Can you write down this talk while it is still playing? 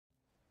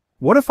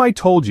What if I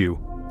told you,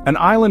 an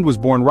island was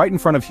born right in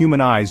front of human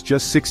eyes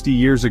just 60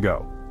 years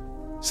ago?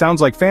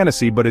 Sounds like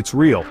fantasy, but it's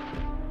real.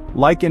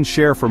 Like and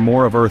share for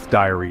more of Earth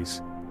Diaries.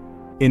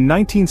 In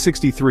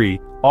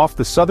 1963, off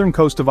the southern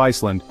coast of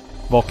Iceland,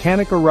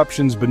 volcanic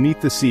eruptions beneath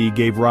the sea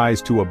gave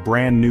rise to a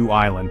brand new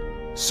island,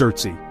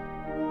 Surtsey.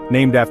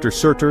 Named after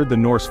Surtur, the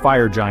Norse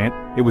fire giant,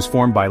 it was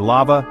formed by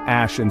lava,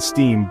 ash and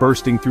steam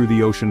bursting through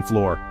the ocean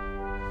floor.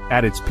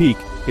 At its peak,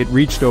 it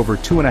reached over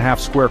 2.5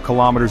 square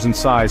kilometers in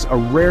size, a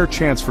rare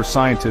chance for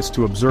scientists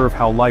to observe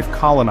how life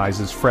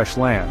colonizes fresh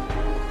land.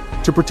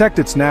 To protect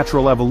its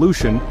natural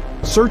evolution,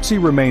 Surtsey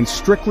remains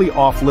strictly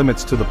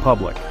off-limits to the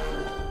public.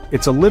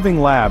 It's a living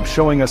lab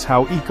showing us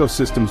how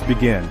ecosystems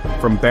begin,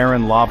 from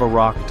barren lava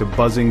rock to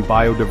buzzing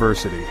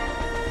biodiversity.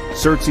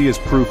 Surtsey is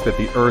proof that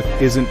the Earth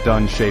isn't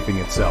done shaping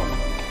itself.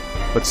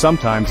 But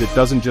sometimes it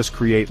doesn't just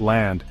create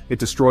land, it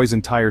destroys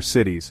entire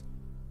cities.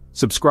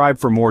 Subscribe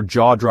for more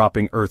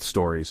jaw-dropping Earth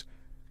stories.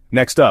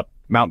 Next up,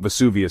 Mount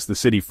Vesuvius, the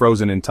city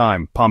frozen in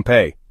time,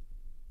 Pompeii.